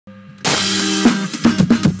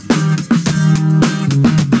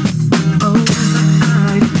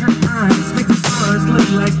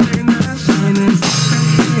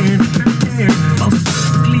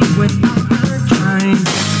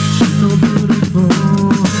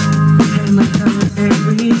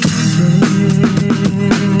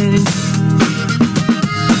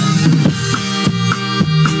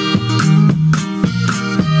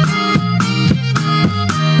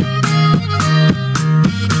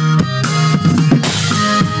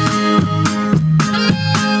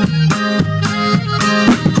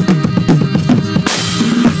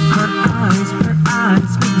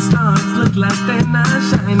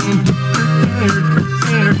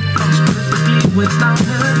without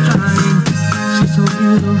her trying. She's so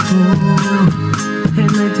beautiful,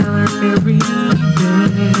 and I tell her every day.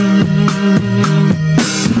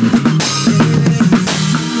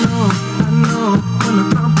 I know, when I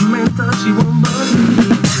compliment her, she won't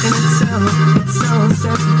believe. And it's so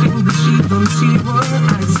sad to think that she don't see what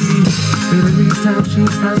I see. But every time she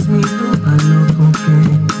asks me, do I look okay?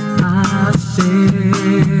 I say,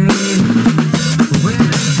 when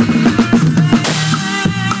I see her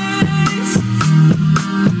face,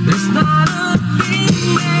 there's not a thing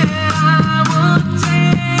that I would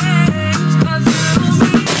change. 'Cause you're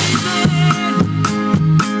amazing,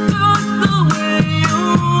 just the way you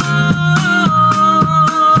are.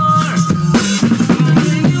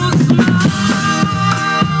 When you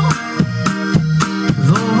smile,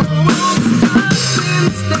 the whole world stops and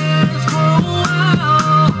stares for a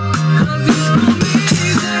while. 'Cause you're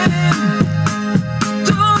amazing,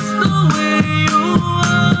 just the way you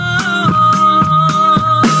are.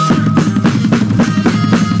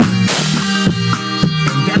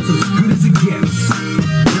 And that's as good as it gets.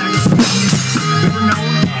 Black Smoke, better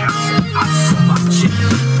known as Azabache.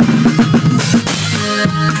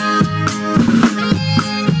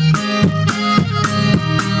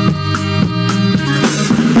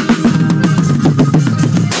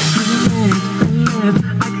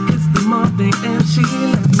 I could kiss them all day and she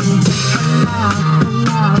let me.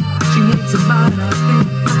 Love, she hates about I think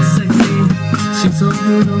I'm sexy. She's so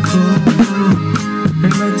beautiful,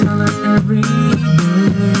 and I tell her every day.